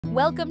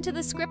Welcome to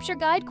the Scripture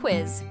Guide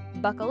Quiz.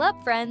 Buckle up,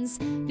 friends,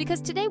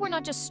 because today we're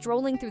not just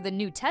strolling through the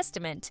New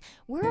Testament,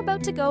 we're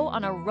about to go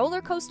on a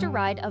roller coaster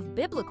ride of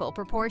biblical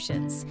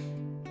proportions.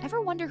 Ever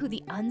wonder who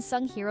the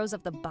unsung heroes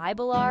of the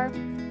Bible are?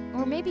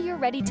 Or maybe you're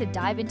ready to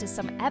dive into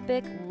some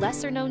epic,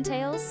 lesser-known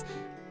tales?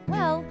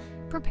 Well,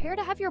 prepare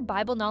to have your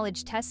Bible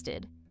knowledge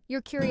tested,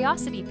 your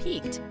curiosity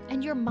piqued,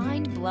 and your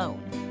mind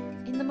blown.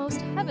 In the most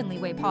heavenly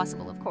way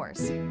possible, of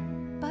course.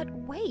 But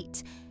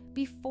wait!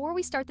 Before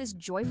we start this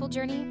joyful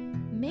journey,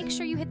 make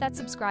sure you hit that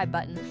subscribe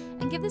button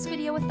and give this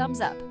video a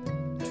thumbs up.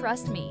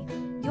 Trust me,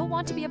 you'll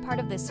want to be a part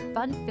of this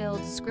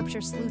fun-filled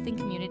scripture sleuthing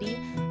community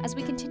as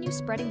we continue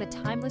spreading the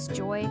timeless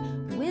joy,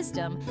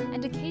 wisdom,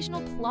 and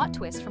occasional plot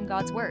twists from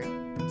God's Word.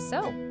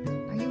 So,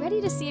 are you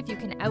ready to see if you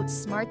can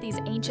outsmart these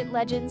ancient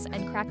legends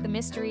and crack the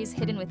mysteries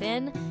hidden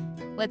within?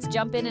 Let's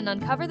jump in and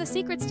uncover the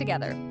secrets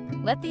together.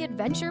 Let the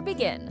adventure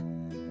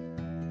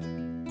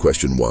begin.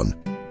 Question 1.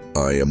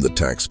 I am the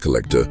tax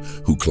collector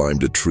who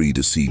climbed a tree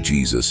to see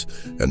Jesus,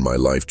 and my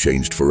life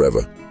changed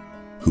forever.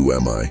 Who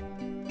am I?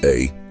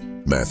 A.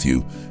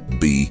 Matthew.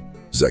 B.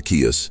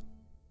 Zacchaeus.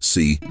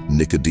 C.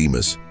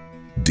 Nicodemus.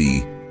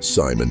 D.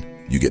 Simon.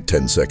 You get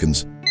 10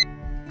 seconds.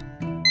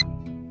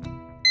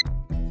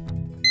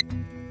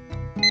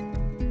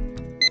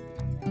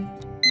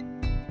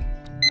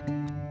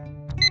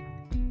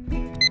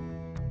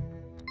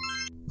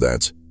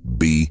 That's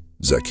B.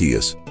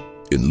 Zacchaeus.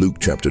 In Luke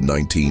chapter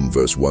 19,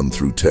 verse 1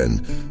 through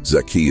 10,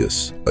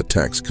 Zacchaeus, a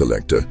tax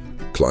collector,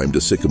 climbed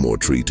a sycamore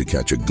tree to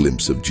catch a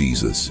glimpse of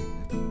Jesus.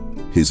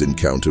 His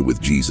encounter with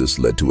Jesus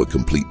led to a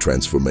complete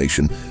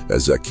transformation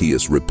as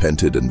Zacchaeus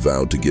repented and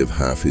vowed to give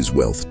half his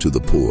wealth to the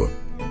poor.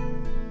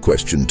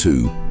 Question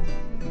 2.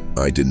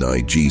 I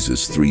denied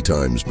Jesus 3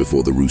 times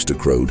before the rooster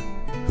crowed.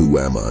 Who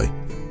am I?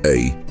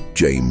 A.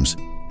 James.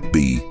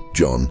 B.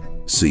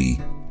 John. C.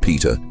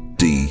 Peter.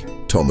 D.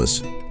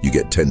 Thomas. You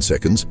get 10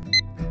 seconds.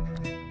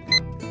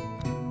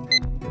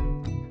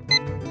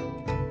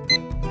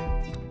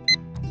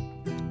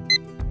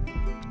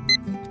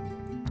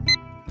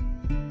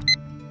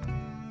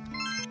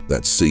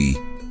 That's C.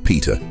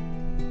 Peter.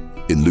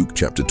 In Luke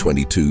chapter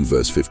 22,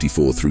 verse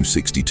 54 through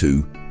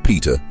 62,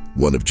 Peter,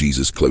 one of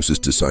Jesus'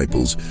 closest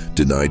disciples,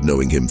 denied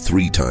knowing him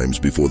 3 times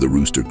before the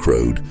rooster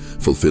crowed,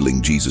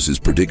 fulfilling Jesus'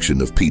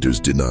 prediction of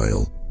Peter's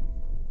denial.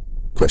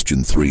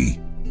 Question 3.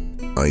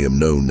 I am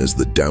known as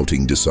the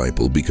doubting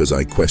disciple because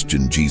I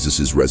questioned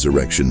Jesus'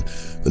 resurrection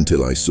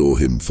until I saw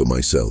him for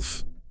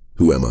myself.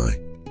 Who am I?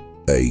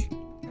 A.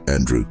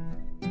 Andrew.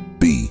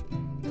 B.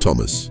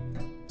 Thomas.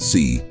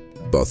 C.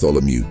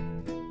 Bartholomew.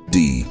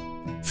 D.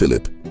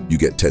 Philip. You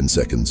get 10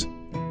 seconds.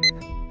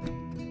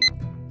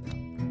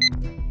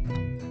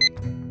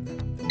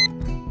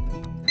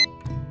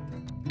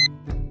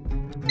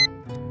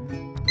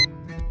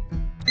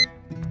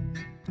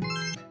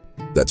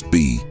 That's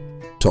B.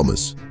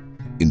 Thomas.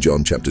 In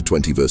John chapter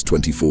 20, verse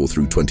 24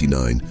 through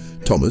 29,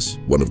 Thomas,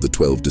 one of the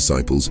 12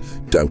 disciples,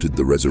 doubted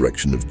the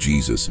resurrection of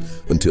Jesus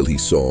until he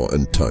saw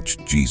and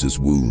touched Jesus'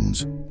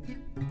 wounds.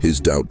 His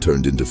doubt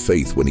turned into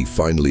faith when he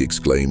finally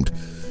exclaimed,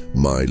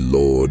 "My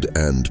Lord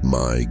and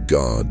my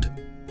God."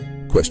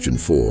 Question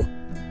 4.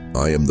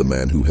 I am the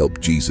man who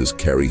helped Jesus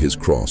carry his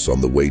cross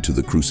on the way to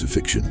the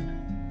crucifixion.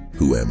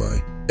 Who am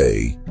I?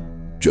 A.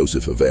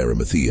 Joseph of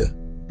Arimathea.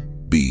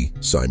 B.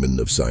 Simon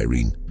of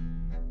Cyrene.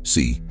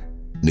 C.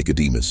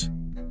 Nicodemus.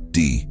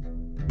 D.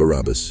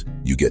 Barabbas.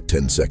 You get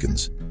 10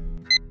 seconds.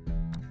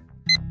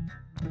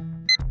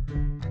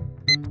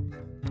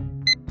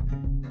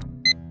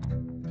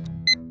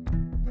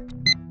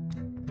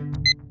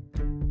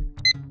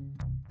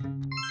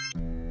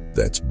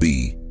 That's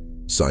B.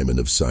 Simon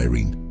of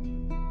Cyrene.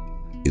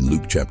 In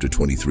Luke chapter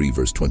 23,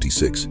 verse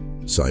 26,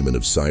 Simon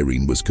of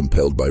Cyrene was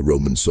compelled by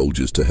Roman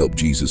soldiers to help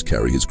Jesus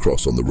carry his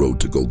cross on the road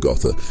to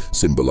Golgotha,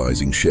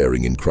 symbolizing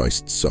sharing in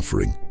Christ's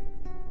suffering.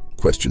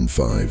 Question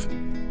 5.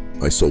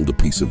 I sold a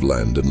piece of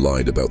land and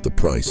lied about the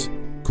price,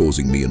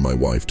 causing me and my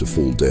wife to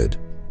fall dead.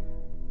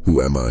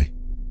 Who am I?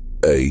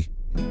 A.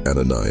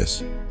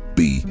 Ananias.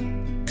 B.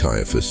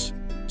 Caiaphas.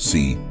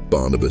 C.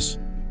 Barnabas.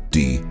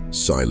 D.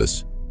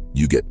 Silas.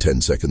 You get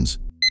 10 seconds.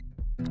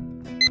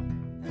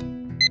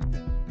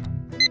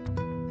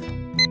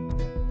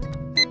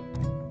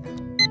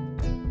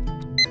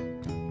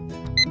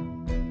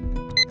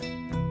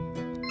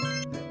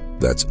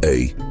 That's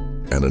A.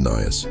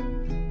 Ananias.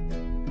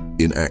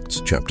 In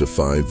Acts chapter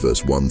 5,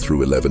 verse 1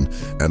 through 11,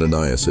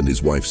 Ananias and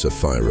his wife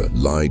Sapphira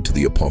lied to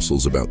the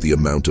apostles about the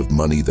amount of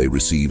money they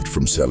received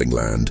from selling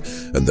land,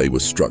 and they were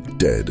struck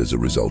dead as a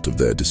result of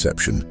their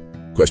deception.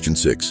 Question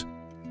 6.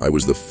 I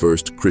was the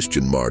first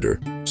Christian martyr,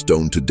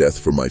 stoned to death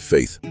for my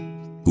faith.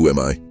 Who am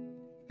I?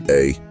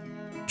 A.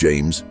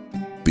 James.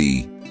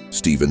 B.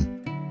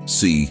 Stephen.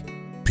 C.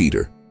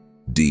 Peter.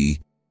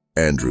 D.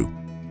 Andrew.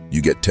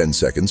 You get 10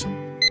 seconds.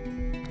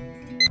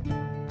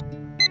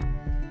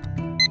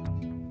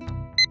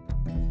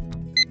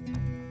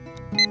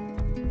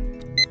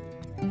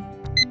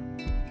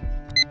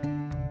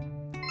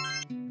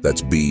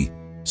 That's B.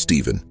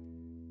 Stephen.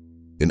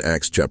 In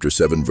Acts chapter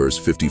 7, verse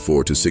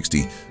 54 to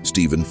 60,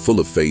 Stephen, full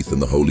of faith and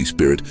the Holy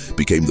Spirit,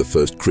 became the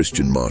first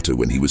Christian martyr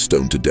when he was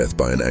stoned to death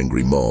by an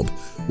angry mob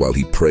while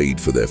he prayed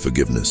for their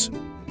forgiveness.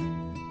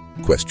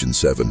 Question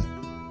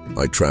 7.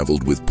 I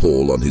traveled with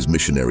Paul on his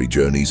missionary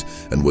journeys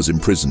and was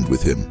imprisoned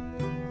with him.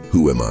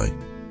 Who am I?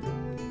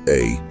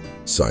 A.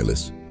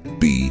 Silas.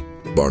 B.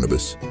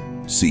 Barnabas.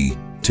 C.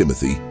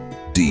 Timothy.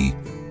 D.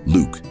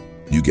 Luke.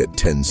 You get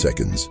 10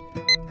 seconds.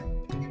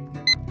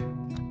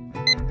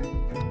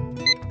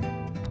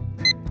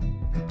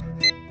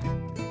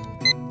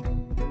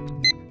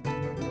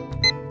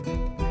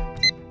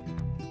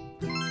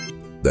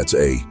 That's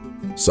A.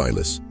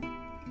 Silas.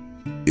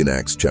 In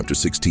Acts chapter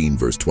 16,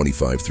 verse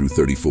 25 through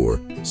 34,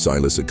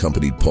 Silas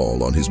accompanied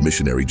Paul on his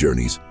missionary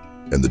journeys,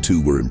 and the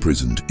two were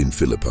imprisoned in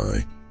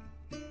Philippi.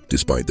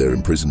 Despite their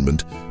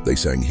imprisonment, they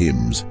sang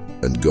hymns,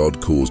 and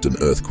God caused an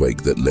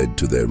earthquake that led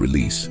to their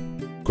release.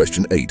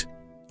 Question 8.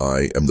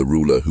 I am the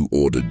ruler who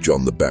ordered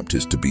John the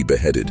Baptist to be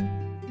beheaded.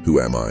 Who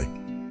am I?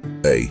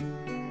 A.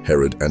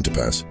 Herod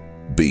Antipas.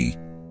 B.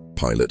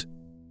 Pilate.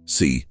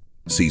 C.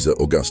 Caesar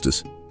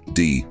Augustus.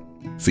 D.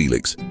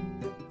 Felix.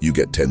 You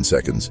get 10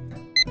 seconds.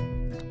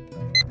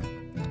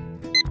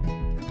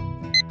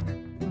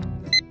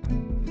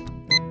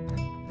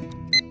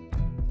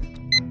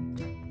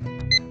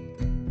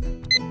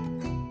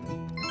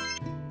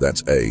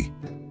 That's A.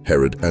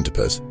 Herod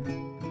Antipas.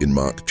 In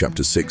Mark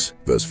chapter 6,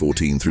 verse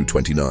 14 through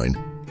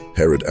 29,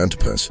 Herod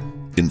Antipas,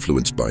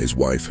 influenced by his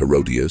wife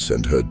Herodias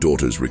and her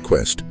daughter's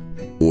request,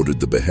 ordered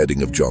the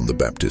beheading of John the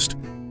Baptist,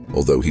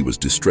 although he was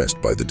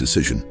distressed by the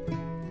decision.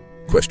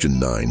 Question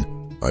 9.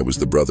 I was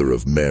the brother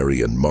of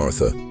Mary and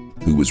Martha,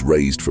 who was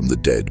raised from the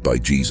dead by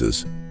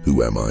Jesus.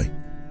 Who am I?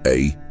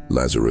 A.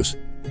 Lazarus.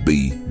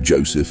 B.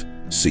 Joseph.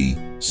 C.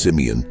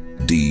 Simeon.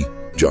 D.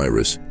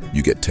 Jairus.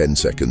 You get 10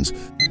 seconds.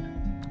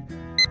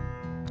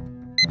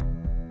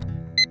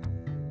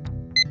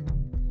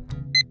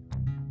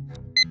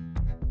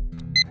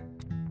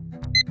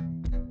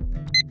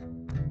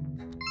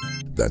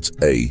 That's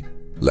A.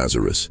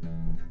 Lazarus.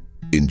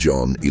 In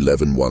John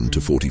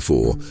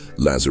 11:1-44,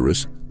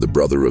 Lazarus, the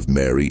brother of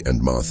Mary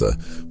and Martha,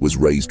 was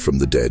raised from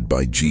the dead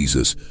by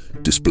Jesus,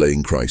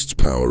 displaying Christ's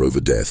power over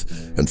death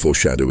and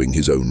foreshadowing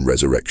his own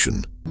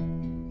resurrection.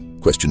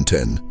 Question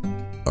 10.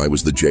 I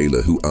was the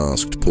jailer who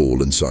asked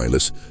Paul and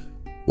Silas,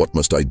 "What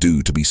must I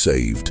do to be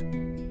saved?"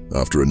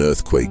 After an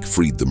earthquake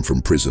freed them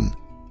from prison.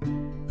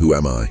 Who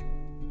am I?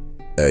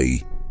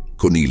 A.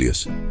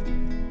 Cornelius.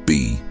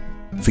 B.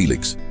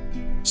 Felix.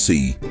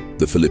 C.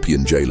 The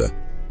Philippian jailer.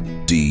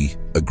 D.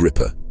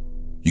 Agrippa.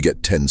 You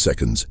get 10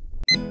 seconds.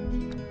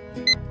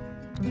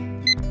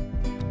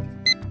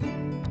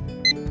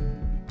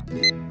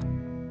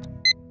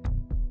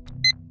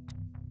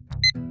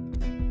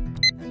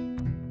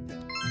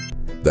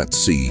 That's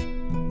C.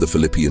 The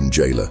Philippian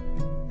jailer.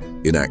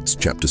 In Acts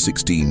chapter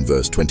 16,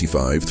 verse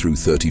 25 through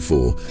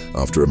 34,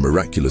 after a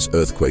miraculous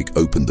earthquake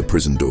opened the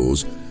prison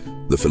doors,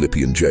 the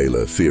Philippian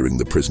jailer, fearing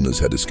the prisoners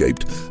had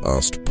escaped,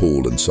 asked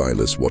Paul and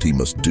Silas what he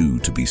must do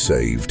to be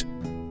saved.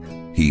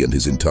 He and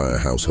his entire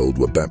household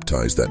were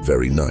baptized that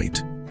very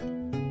night.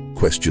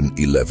 Question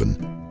 11.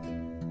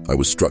 I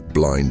was struck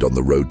blind on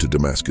the road to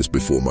Damascus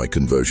before my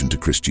conversion to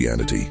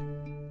Christianity.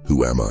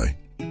 Who am I?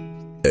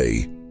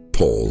 A.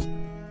 Paul.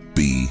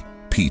 B.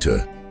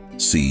 Peter.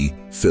 C.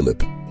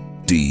 Philip.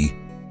 D.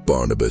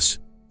 Barnabas.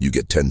 You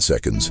get 10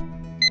 seconds.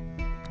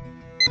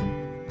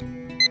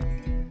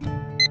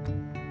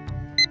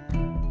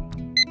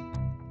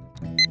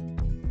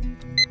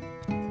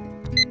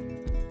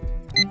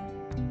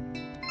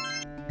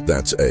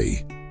 That's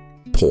A.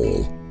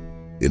 Paul.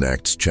 In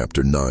Acts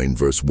chapter 9,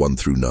 verse 1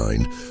 through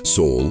 9,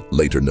 Saul,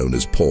 later known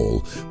as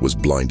Paul, was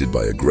blinded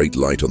by a great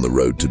light on the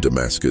road to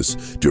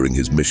Damascus during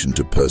his mission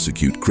to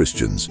persecute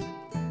Christians.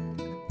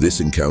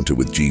 This encounter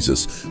with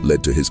Jesus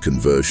led to his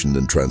conversion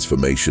and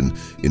transformation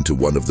into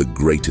one of the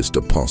greatest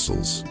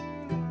apostles.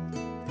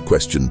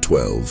 Question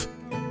 12.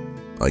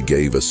 I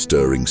gave a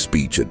stirring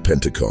speech at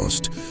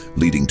Pentecost,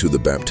 leading to the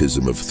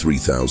baptism of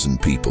 3,000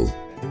 people.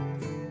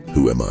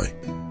 Who am I?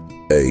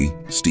 A.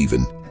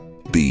 Stephen.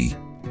 B.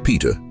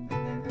 Peter.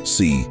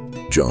 C.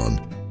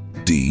 John.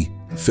 D.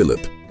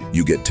 Philip.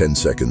 You get 10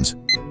 seconds.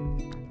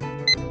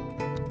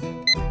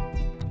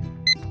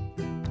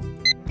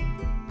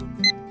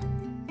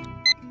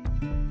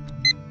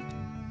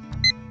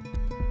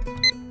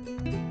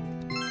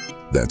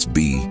 That's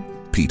B.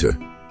 Peter.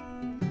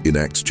 In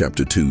Acts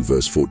chapter 2,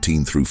 verse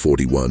 14 through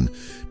 41,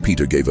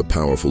 Peter gave a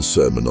powerful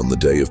sermon on the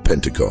day of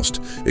Pentecost,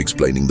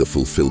 explaining the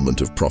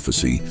fulfillment of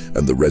prophecy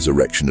and the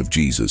resurrection of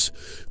Jesus,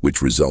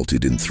 which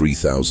resulted in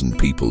 3,000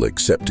 people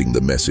accepting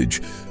the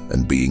message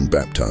and being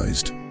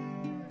baptized.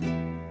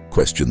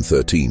 Question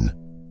 13.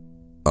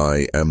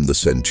 I am the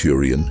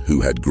centurion who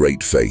had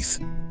great faith,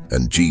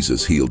 and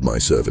Jesus healed my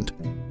servant.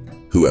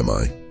 Who am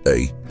I?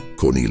 A.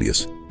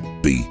 Cornelius.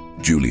 B.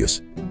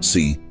 Julius.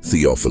 C.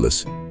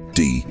 Theophilus.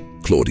 D.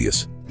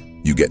 Claudius.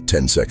 You get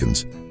 10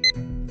 seconds.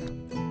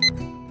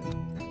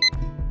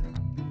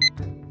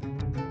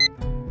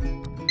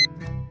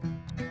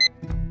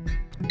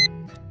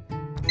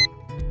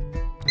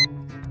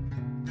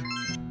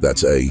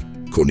 That's A.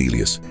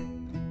 Cornelius.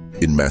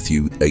 In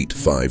Matthew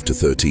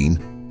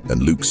 8:5-13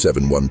 and Luke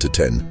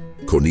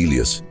 7:1-10,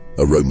 Cornelius,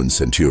 a Roman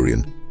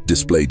centurion,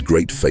 displayed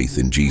great faith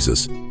in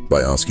Jesus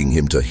by asking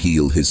him to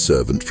heal his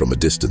servant from a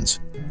distance,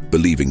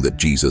 believing that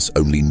Jesus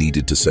only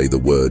needed to say the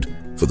word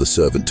for the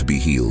servant to be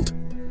healed.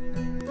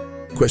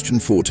 Question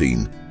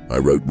 14. I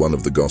wrote one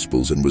of the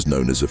Gospels and was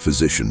known as a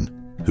physician.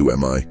 Who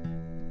am I?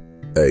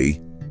 A.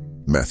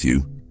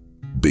 Matthew.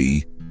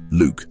 B.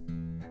 Luke.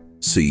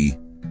 C.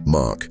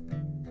 Mark.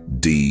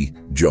 D.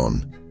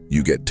 John.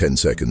 You get 10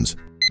 seconds.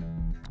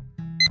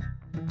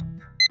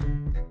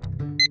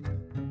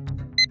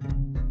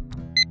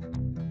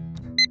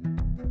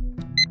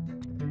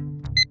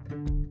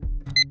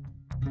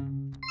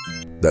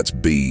 That's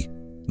B.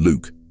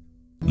 Luke.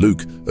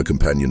 Luke, a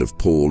companion of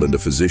Paul and a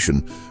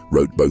physician,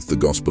 wrote both the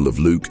Gospel of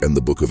Luke and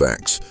the Book of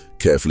Acts,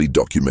 carefully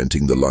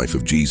documenting the life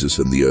of Jesus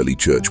and the early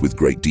church with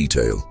great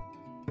detail.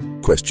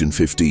 Question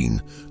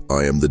 15.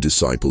 I am the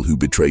disciple who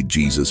betrayed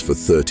Jesus for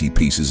 30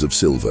 pieces of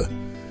silver.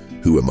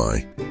 Who am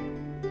I?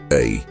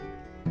 A.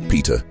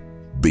 Peter.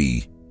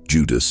 B.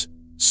 Judas.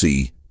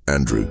 C.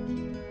 Andrew.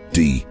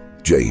 D.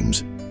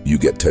 James. You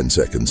get 10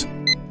 seconds.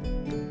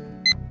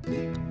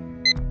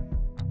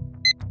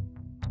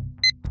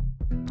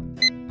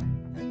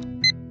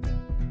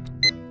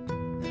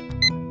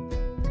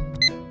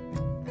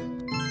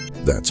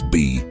 That's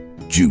B.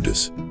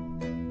 Judas.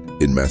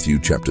 In Matthew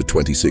chapter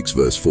 26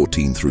 verse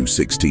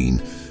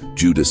 14-16,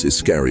 Judas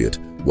Iscariot,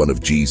 one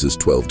of Jesus'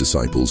 12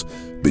 disciples,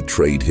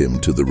 betrayed him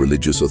to the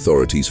religious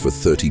authorities for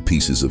 30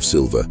 pieces of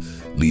silver,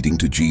 leading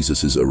to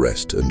Jesus'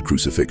 arrest and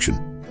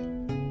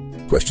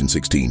crucifixion. Question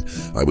 16.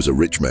 I was a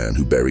rich man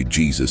who buried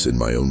Jesus in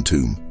my own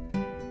tomb.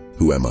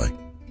 Who am I?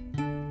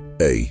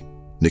 A.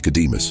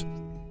 Nicodemus.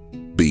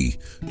 B.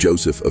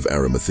 Joseph of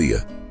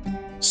Arimathea.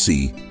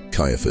 C.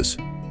 Caiaphas.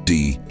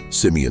 D.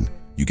 Simeon.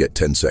 You get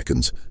 10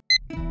 seconds.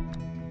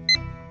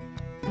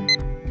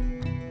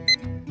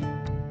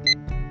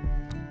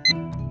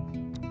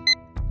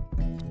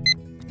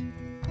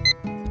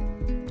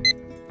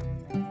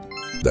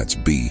 That's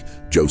B.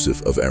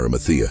 Joseph of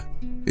Arimathea.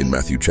 In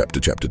Matthew chapter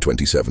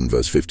 27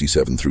 verse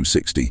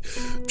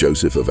 57-60,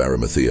 Joseph of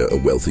Arimathea, a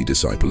wealthy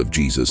disciple of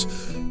Jesus,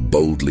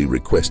 boldly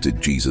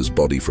requested Jesus'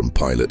 body from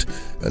Pilate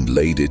and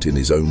laid it in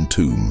his own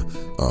tomb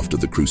after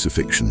the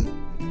crucifixion.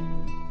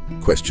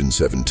 Question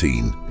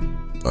 17.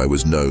 I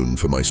was known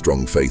for my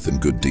strong faith and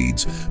good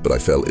deeds, but I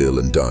fell ill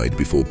and died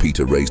before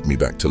Peter raised me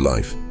back to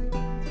life.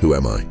 Who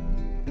am I?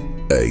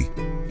 A.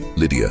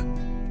 Lydia.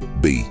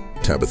 B.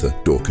 Tabitha,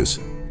 Dorcas.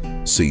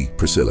 C.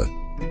 Priscilla.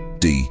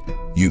 D.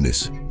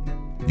 Eunice.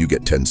 You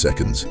get 10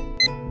 seconds.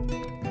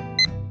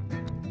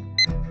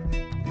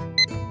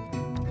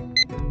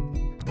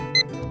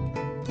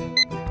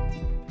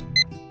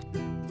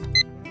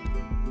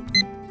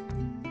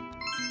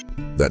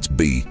 That's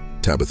B.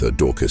 Tabitha,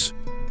 Dorcas.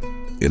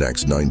 In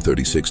Acts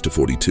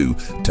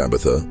 9:36-42,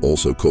 Tabitha,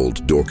 also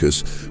called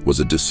Dorcas,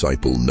 was a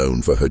disciple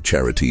known for her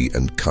charity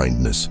and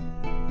kindness.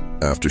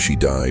 After she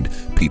died,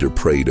 Peter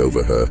prayed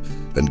over her,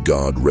 and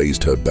God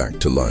raised her back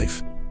to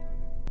life.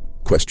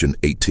 Question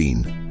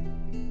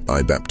 18.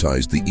 I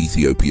baptized the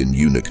Ethiopian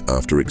eunuch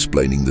after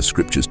explaining the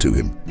scriptures to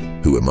him.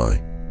 Who am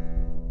I?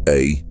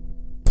 A.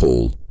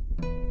 Paul.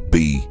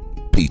 B.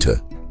 Peter.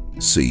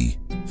 C.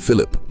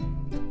 Philip.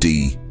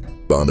 D.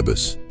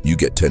 Barnabas. You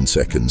get 10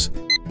 seconds.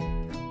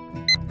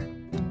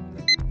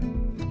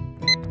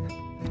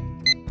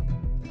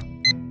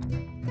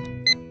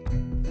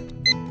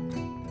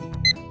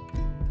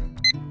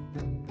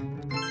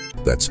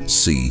 That's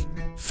C.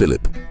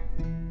 Philip.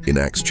 In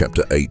Acts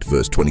chapter 8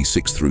 verse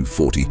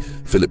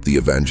 26-40, Philip the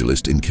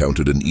evangelist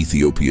encountered an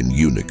Ethiopian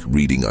eunuch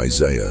reading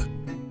Isaiah.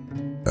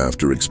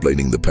 After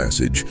explaining the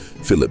passage,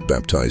 Philip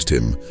baptized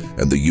him,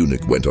 and the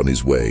eunuch went on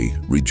his way,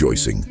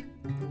 rejoicing.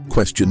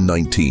 Question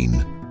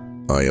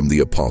 19. I am the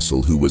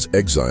apostle who was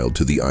exiled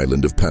to the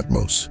island of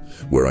Patmos,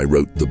 where I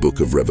wrote the book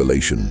of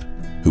Revelation.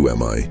 Who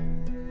am I?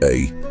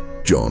 A.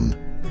 John.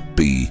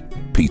 B.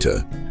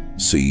 Peter.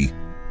 C.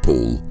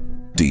 Paul.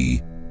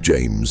 D.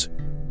 James.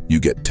 You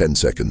get 10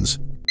 seconds.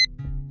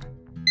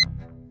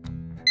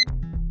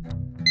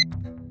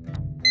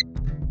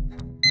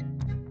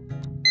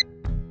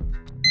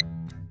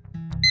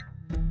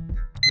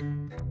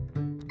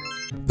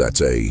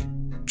 That's A.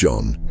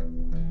 John.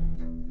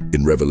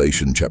 In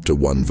Revelation chapter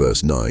 1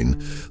 verse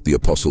 9, the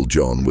Apostle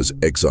John was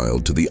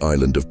exiled to the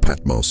island of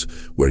Patmos,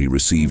 where he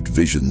received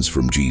visions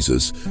from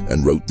Jesus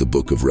and wrote the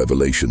book of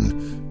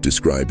Revelation,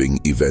 describing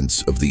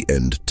events of the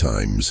end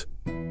times.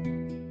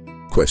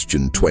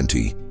 Question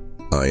 20.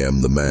 I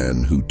am the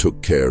man who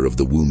took care of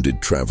the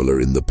wounded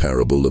traveler in the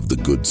parable of the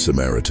Good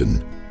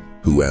Samaritan.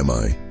 Who am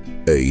I?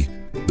 A.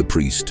 The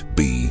priest.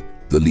 B.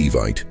 The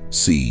Levite.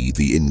 C.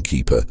 The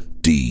innkeeper.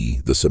 D.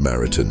 The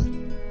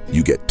Samaritan.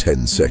 You get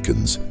 10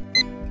 seconds.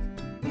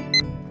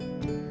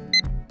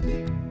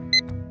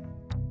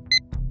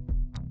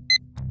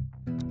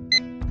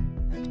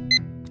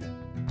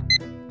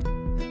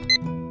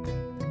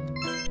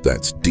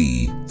 That's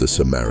D. The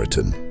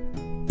Samaritan.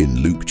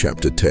 In Luke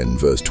chapter 10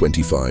 verse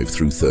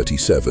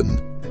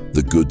 25-37,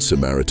 The Good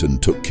Samaritan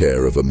took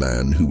care of a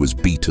man who was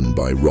beaten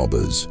by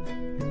robbers.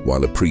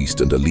 While a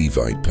priest and a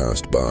Levite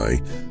passed by,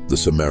 the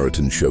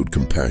Samaritan showed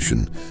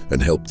compassion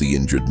and helped the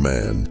injured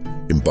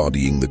man,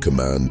 embodying the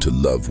command to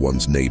love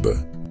one's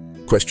neighbor.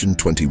 Question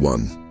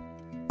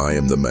 21. I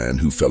am the man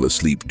who fell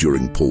asleep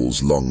during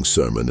Paul's long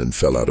sermon and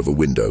fell out of a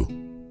window.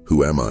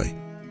 Who am I?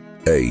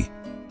 A.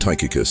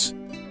 Tychicus.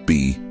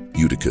 B.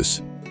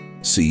 Eutychus.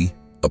 C.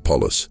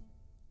 Apollos.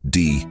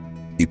 D.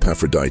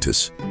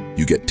 Epaphroditus.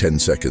 You get 10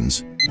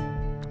 seconds.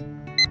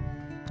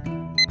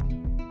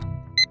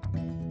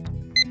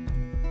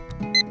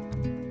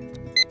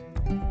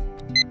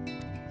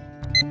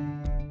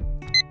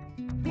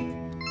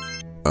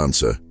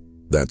 Answer.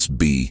 That's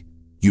B.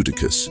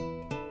 Eutychus.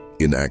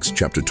 In Acts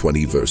chapter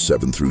 20, verse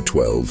 7 through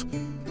 12,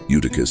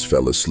 Eutychus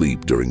fell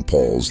asleep during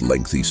Paul's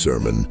lengthy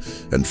sermon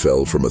and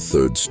fell from a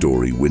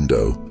third-story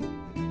window.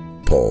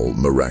 Paul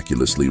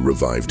miraculously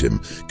revived him,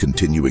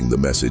 continuing the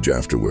message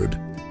afterward.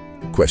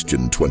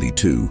 Question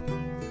 22.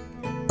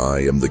 I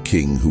am the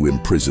king who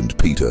imprisoned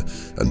Peter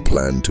and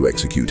planned to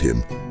execute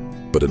him,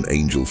 but an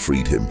angel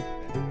freed him.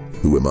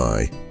 Who am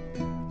I?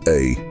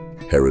 A.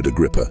 Herod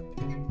Agrippa.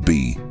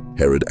 B.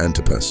 Herod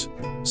Antipas.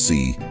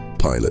 C.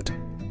 Pilate.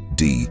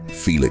 D.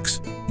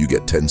 Felix. You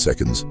get 10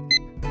 seconds.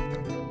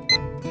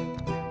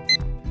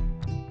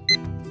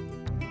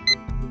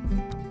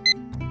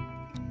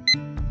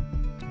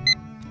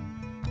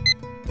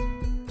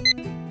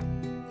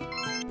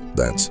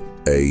 That's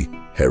A.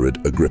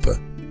 Herod Agrippa.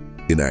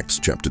 In Acts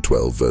chapter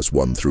 12, verse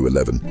 1 through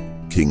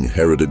 11, King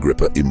Herod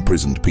Agrippa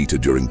imprisoned Peter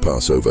during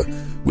Passover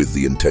with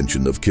the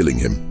intention of killing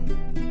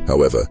him.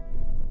 However,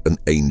 an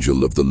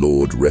angel of the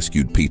Lord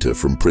rescued Peter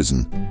from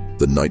prison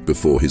the night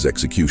before his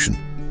execution.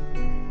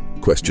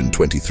 Question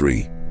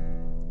 23.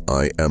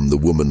 I am the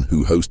woman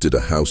who hosted a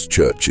house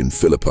church in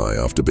Philippi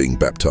after being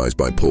baptized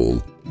by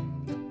Paul.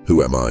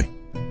 Who am I?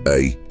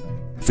 A.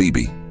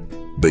 Phoebe.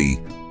 B.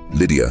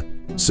 Lydia.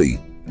 C.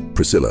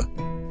 Priscilla.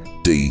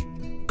 D.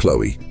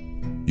 Chloe.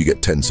 You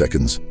get 10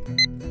 seconds.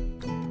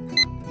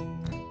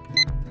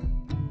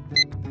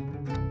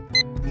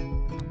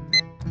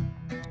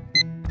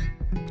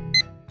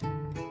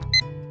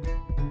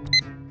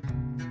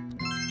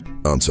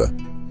 Answer.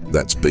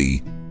 That's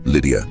B.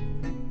 Lydia.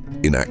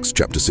 In Acts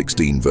chapter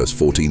 16, verse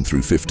 14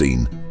 through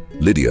 15,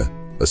 Lydia,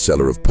 a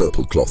seller of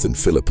purple cloth in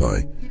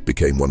Philippi,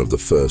 became one of the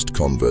first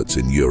converts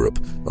in Europe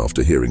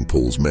after hearing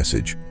Paul's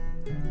message.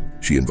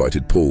 She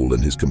invited Paul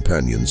and his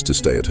companions to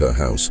stay at her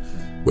house,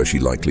 where she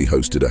likely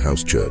hosted a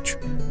house church.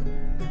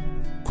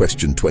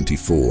 Question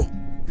 24.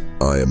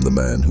 I am the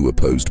man who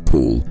opposed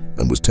Paul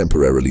and was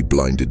temporarily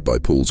blinded by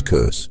Paul's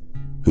curse.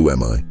 Who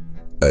am I?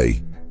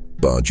 A.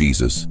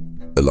 Bar-Jesus,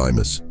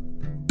 Elymas.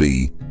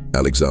 B.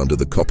 Alexander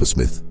the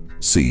coppersmith.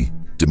 C.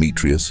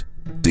 Demetrius.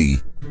 D.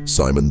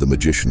 Simon the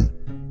magician.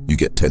 You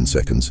get 10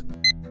 seconds.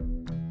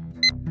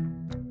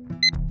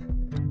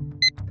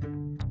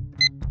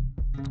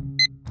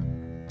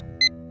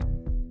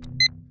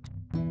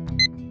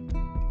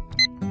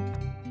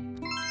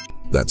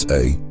 That's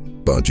A.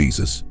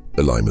 Bar-Jesus,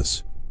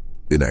 Elymas.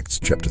 In Acts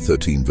chapter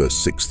 13, verse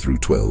 6 through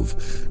 12,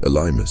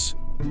 Elymas,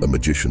 a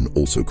magician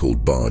also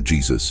called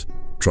Bar-Jesus,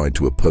 tried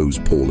to oppose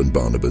Paul and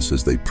Barnabas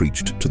as they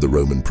preached to the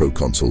Roman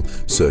proconsul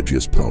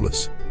Sergius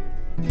Paulus.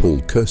 Paul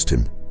cursed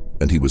him,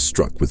 and he was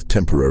struck with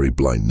temporary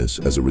blindness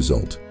as a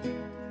result.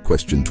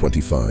 Question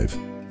 25.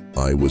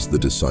 I was the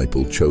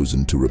disciple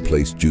chosen to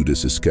replace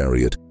Judas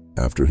Iscariot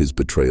after his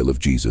betrayal of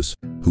Jesus.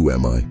 Who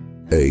am I?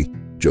 A.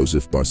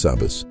 Joseph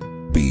Barsabbas.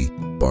 B.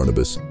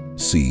 Barnabas.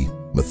 C.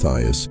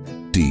 Matthias.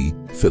 D.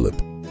 Philip.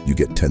 You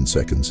get 10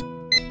 seconds.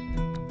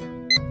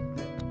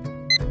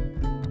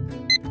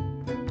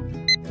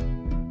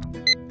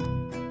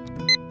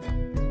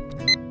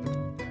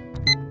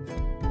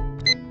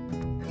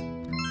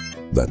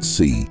 That's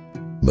C.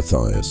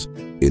 Matthias.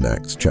 In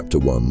Acts chapter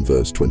 1,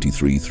 verse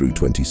 23 through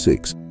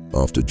 26,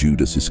 after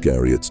Judas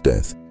Iscariot's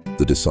death,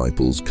 the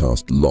disciples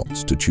cast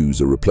lots to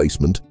choose a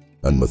replacement,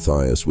 and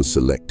Matthias was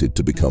selected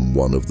to become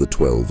one of the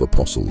 12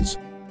 apostles.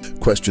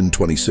 Question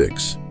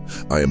 26.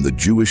 I am the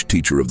Jewish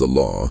teacher of the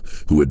law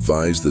who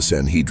advised the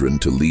Sanhedrin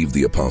to leave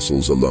the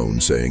apostles alone,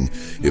 saying,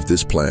 if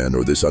this plan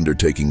or this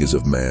undertaking is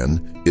of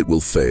man, it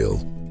will fail.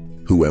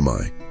 Who am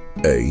I?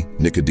 A.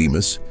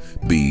 Nicodemus.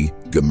 B.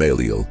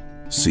 Gamaliel.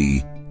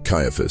 C.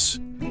 Caiaphas.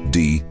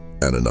 D.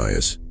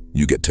 Ananias.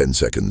 You get 10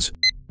 seconds.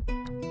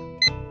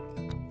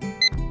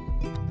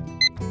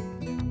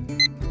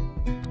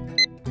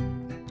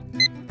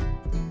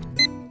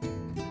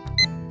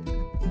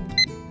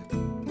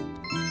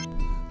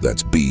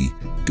 That's B.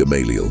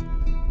 Gamaliel.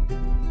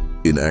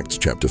 In Acts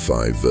chapter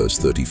 5, verse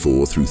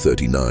 34 through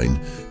 39,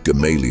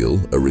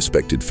 Gamaliel, a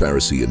respected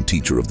Pharisee and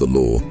teacher of the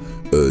law,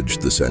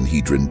 urged the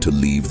Sanhedrin to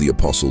leave the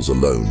apostles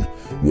alone,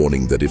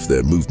 warning that if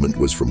their movement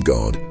was from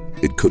God,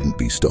 it couldn't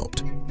be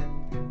stopped.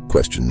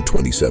 Question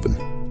 27.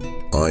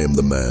 I am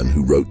the man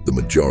who wrote the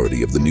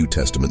majority of the New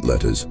Testament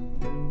letters.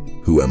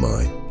 Who am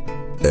I?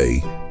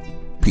 A.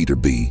 Peter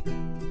B.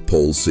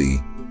 Paul C.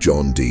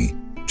 John D.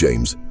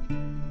 James.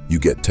 You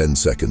get 10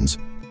 seconds.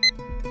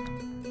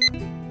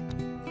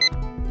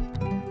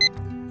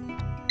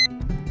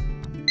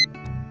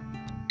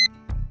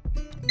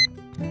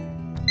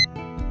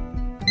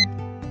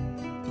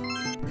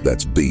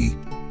 That's B.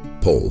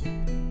 Paul.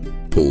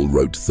 Paul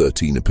wrote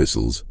 13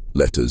 epistles,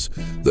 letters,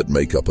 that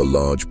make up a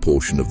large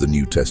portion of the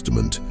New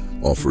Testament,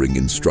 offering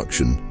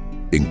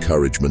instruction,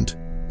 encouragement,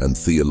 and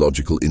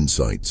theological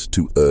insights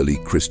to early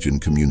Christian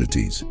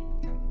communities.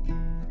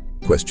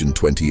 Question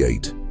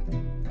 28.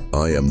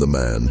 I am the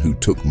man who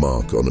took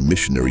Mark on a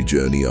missionary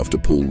journey after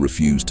Paul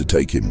refused to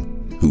take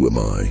him. Who am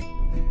I?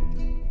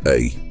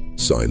 A.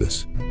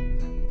 Silas.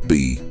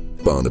 B.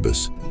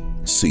 Barnabas.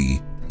 C.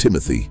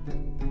 Timothy.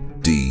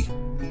 D.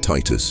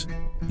 Titus.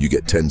 You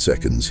get 10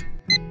 seconds.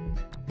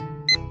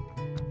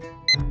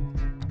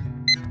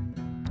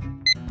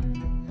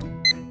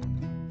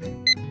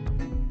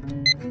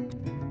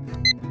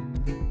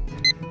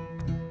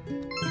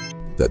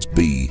 That's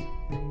B.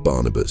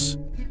 Barnabas.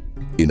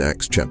 In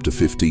Acts chapter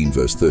 15,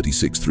 verse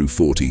 36 through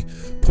 40,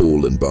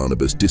 Paul and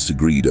Barnabas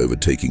disagreed over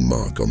taking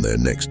Mark on their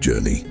next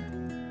journey.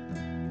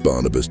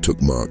 Barnabas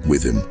took Mark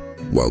with him,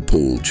 while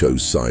Paul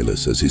chose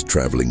Silas as his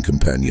traveling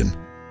companion.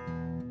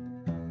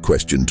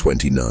 Question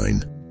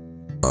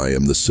 29. I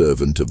am the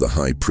servant of the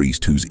high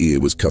priest whose ear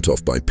was cut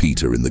off by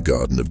Peter in the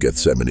Garden of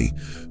Gethsemane.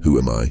 Who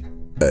am I?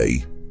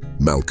 A.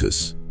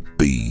 Malchus.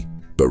 B.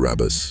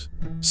 Barabbas.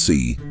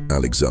 C.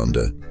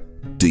 Alexander.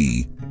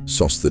 D.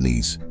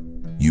 Sosthenes.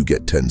 You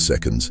get 10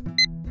 seconds.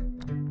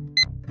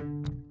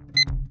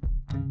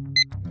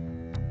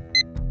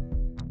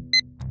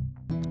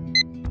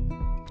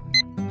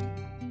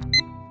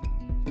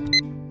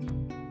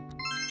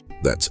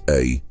 That's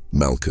A.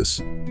 Malchus.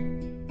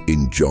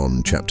 In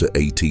John chapter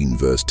 18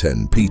 verse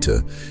 10,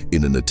 Peter,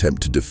 in an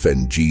attempt to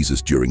defend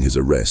Jesus during his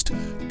arrest,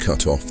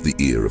 cut off the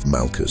ear of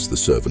Malchus, the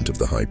servant of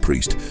the high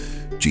priest.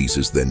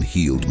 Jesus then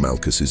healed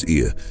Malchus's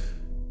ear.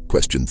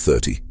 Question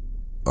 30.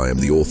 I am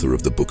the author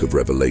of the book of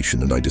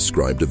Revelation, and I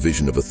described a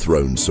vision of a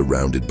throne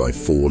surrounded by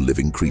 4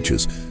 living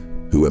creatures.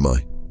 Who am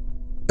I?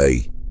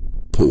 A.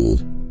 Paul.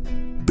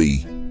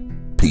 B.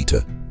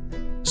 Peter.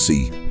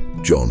 C.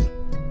 John.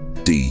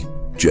 D.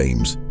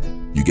 James.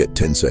 You get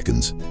 10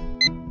 seconds.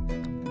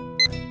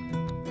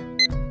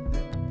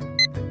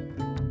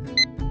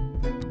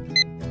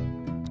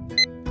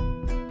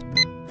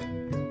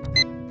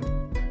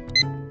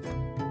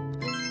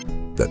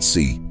 That's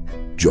C.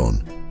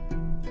 John.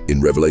 In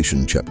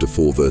Revelation chapter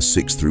 4 verse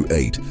 6 through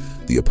 8,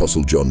 the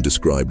Apostle John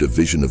described a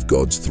vision of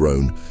God's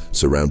throne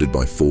surrounded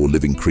by 4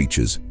 living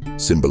creatures,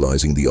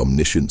 symbolizing the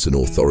omniscience and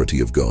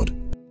authority of God.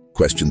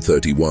 Question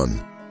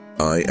 31.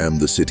 I am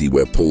the city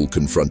where Paul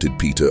confronted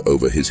Peter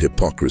over his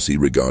hypocrisy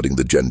regarding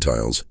the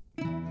Gentiles.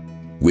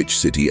 Which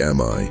city am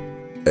I?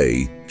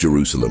 A.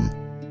 Jerusalem.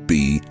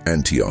 B.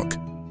 Antioch.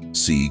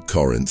 C.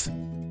 Corinth.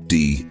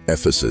 D.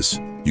 Ephesus.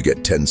 You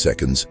get 10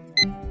 seconds.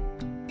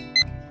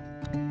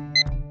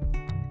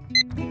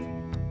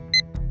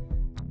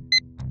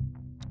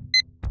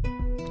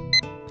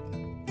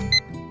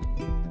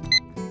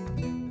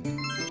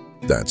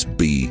 That's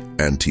B.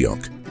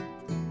 Antioch.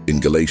 In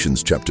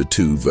Galatians chapter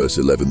 2 verse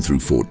 11 through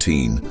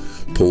 14,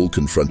 Paul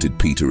confronted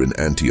Peter in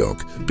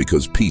Antioch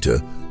because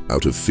Peter,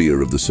 out of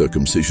fear of the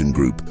circumcision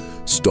group,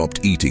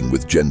 stopped eating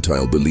with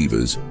Gentile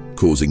believers,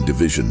 causing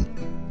division.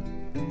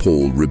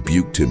 Paul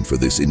rebuked him for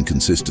this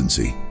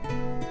inconsistency.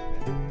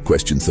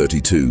 Question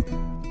 32.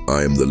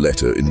 I am the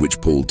letter in which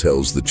Paul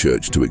tells the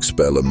church to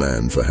expel a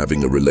man for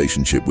having a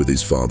relationship with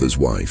his father's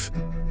wife.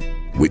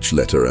 Which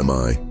letter am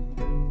I?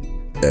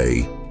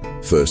 A.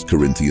 1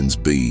 Corinthians.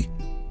 B.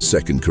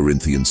 2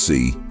 Corinthians.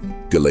 C.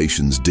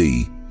 Galatians.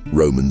 D.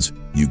 Romans.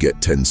 You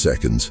get 10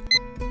 seconds.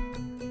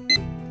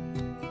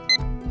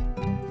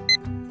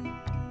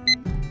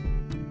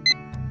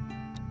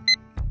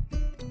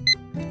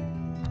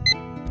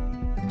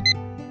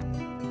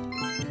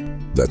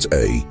 That's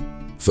A.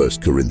 1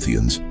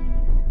 Corinthians.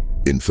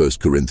 In 1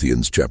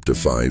 Corinthians chapter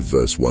 5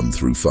 verse 1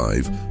 through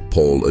 5,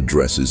 Paul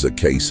addresses a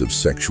case of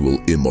sexual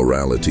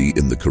immorality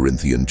in the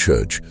Corinthian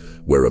church,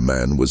 where a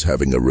man was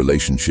having a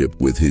relationship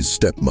with his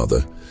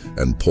stepmother,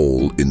 and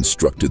Paul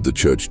instructed the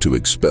church to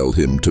expel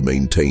him to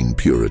maintain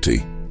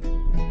purity.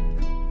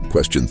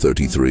 Question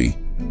 33.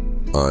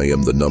 I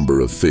am the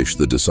number of fish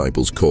the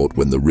disciples caught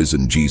when the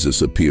risen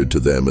Jesus appeared to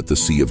them at the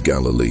Sea of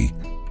Galilee.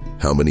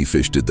 How many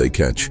fish did they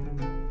catch?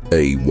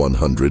 A.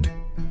 100.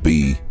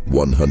 B.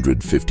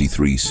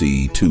 153.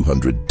 C.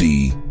 200.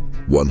 D.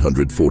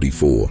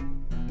 144.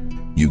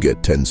 You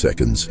get 10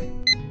 seconds.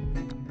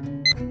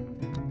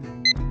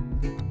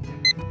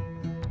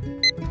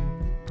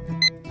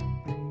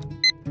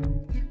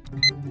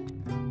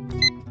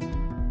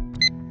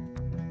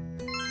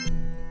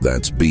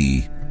 That's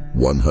B.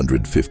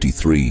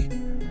 153.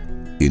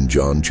 In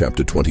John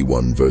chapter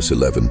 21 verse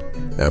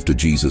 11, after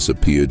Jesus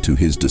appeared to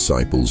his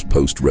disciples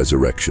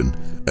post-resurrection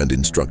and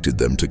instructed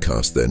them to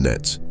cast their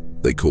nets,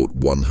 they caught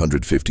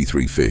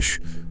 153 fish,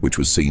 which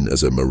was seen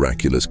as a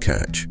miraculous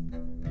catch.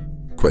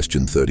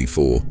 Question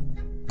 34.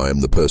 I am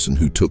the person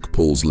who took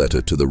Paul's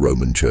letter to the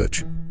Roman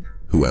church.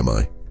 Who am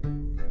I?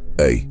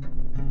 A.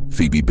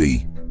 Phoebe.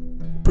 B.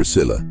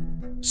 Priscilla.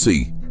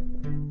 C.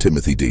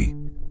 Timothy. D.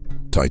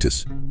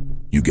 Titus.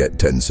 You get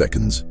 10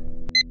 seconds.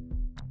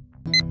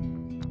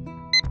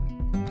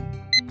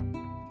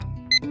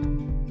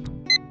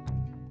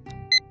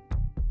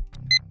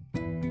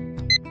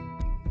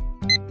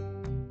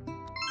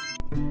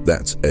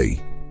 That's A.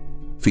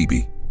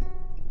 Phoebe.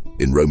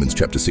 In Romans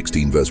chapter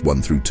 16, verse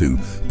 1 through 2,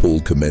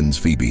 Paul commends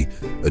Phoebe,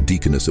 a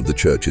deaconess of the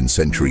church in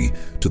Century,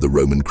 to the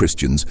Roman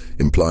Christians,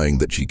 implying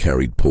that she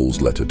carried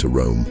Paul's letter to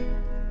Rome.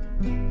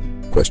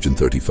 Question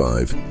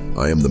 35.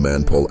 I am the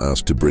man Paul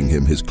asked to bring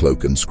him his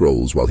cloak and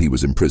scrolls while he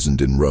was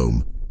imprisoned in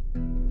Rome.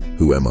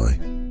 Who am I?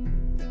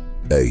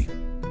 A.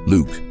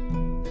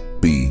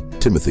 Luke. B.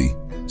 Timothy.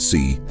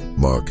 C.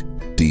 Mark.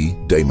 D.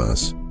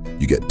 Demas.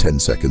 You get 10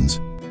 seconds.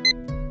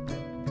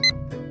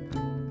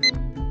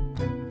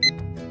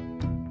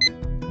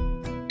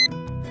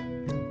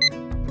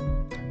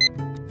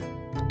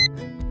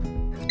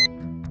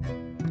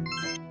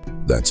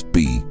 That's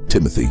B.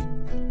 Timothy.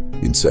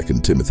 In 2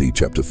 Timothy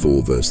chapter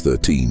 4 verse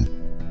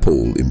 13,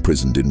 Paul,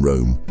 imprisoned in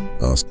Rome,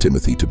 asked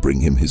Timothy to bring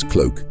him his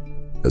cloak,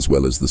 as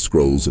well as the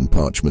scrolls and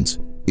parchments,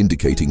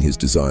 indicating his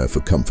desire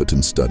for comfort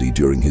and study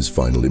during his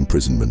final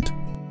imprisonment.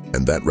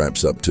 And that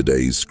wraps up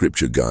today's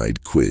Scripture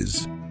Guide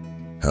quiz.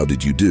 How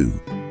did you do?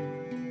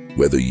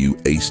 Whether you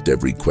aced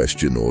every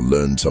question or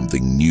learned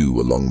something new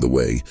along the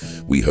way,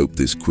 we hope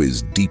this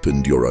quiz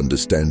deepened your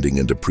understanding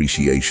and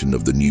appreciation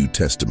of the New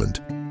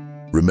Testament.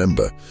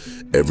 Remember,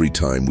 every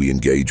time we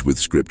engage with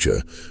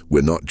Scripture,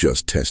 we're not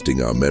just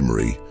testing our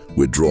memory,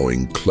 we're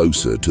drawing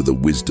closer to the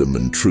wisdom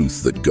and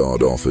truth that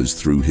God offers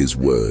through His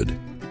Word.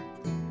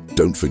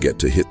 Don't forget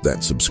to hit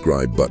that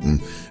subscribe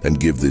button and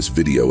give this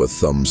video a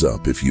thumbs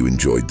up if you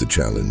enjoyed the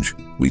challenge.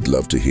 We'd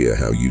love to hear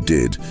how you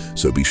did,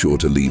 so be sure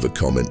to leave a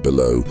comment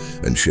below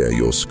and share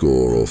your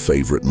score or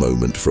favorite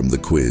moment from the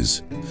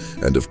quiz.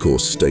 And of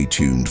course, stay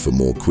tuned for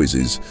more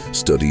quizzes,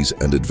 studies,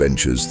 and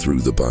adventures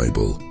through the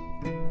Bible.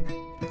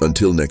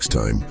 Until next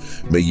time,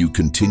 may you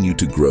continue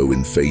to grow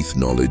in faith,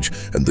 knowledge,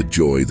 and the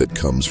joy that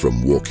comes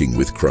from walking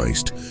with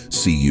Christ.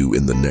 See you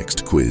in the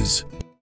next quiz.